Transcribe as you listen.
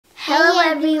Hello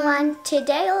everyone!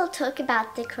 Today we'll talk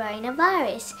about the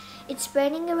coronavirus. It's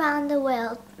spreading around the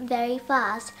world very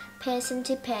fast, person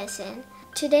to person.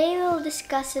 Today we'll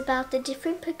discuss about the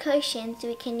different precautions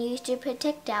we can use to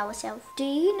protect ourselves. Do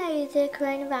you know the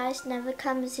coronavirus never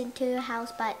comes into your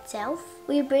house by itself?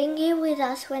 We bring it with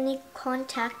us when you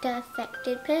contact the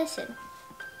affected person.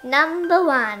 Number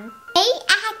 1. Stay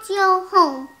at your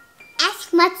home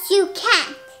as much as you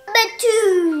can. Number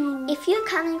 2. If you're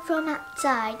coming from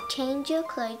outside, change your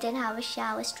clothes and have a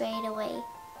shower straight away.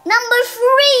 Number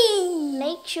 3.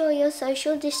 Make sure your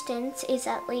social distance is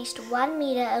at least 1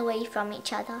 meter away from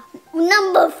each other.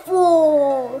 Number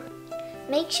 4.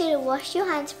 Make sure to wash your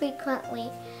hands frequently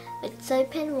with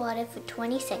soap and water for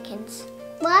 20 seconds.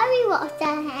 Why we wash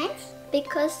our hands?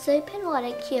 Because soap and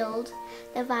water kills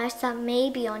the virus that may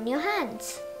be on your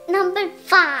hands. Number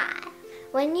 5.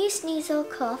 When you sneeze or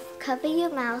cough, cover your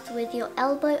mouth with your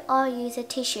elbow or use a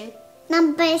tissue.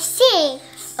 Number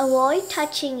 6. Avoid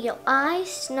touching your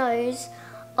eyes, nose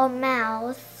or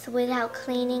mouth without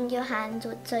cleaning your hands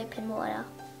with soap and water.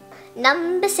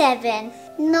 Number 7.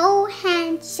 No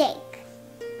handshake.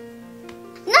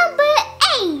 Number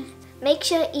 8. Make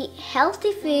sure to eat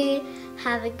healthy food,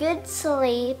 have a good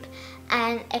sleep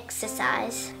and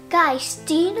exercise. Guys,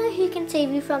 do you know who can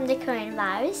save you from the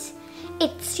coronavirus?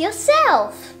 It's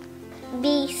yourself.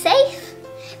 Be safe,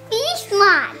 be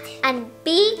smart, and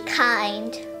be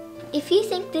kind. If you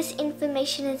think this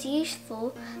information is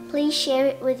useful, please share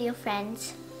it with your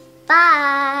friends.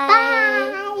 Bye.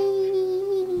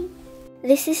 Bye.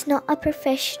 This is not a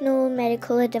professional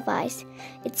medical advice.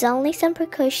 It's only some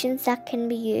precautions that can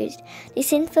be used.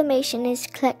 This information is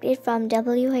collected from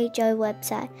WHO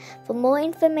website. For more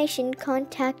information,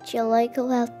 contact your local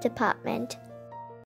health department.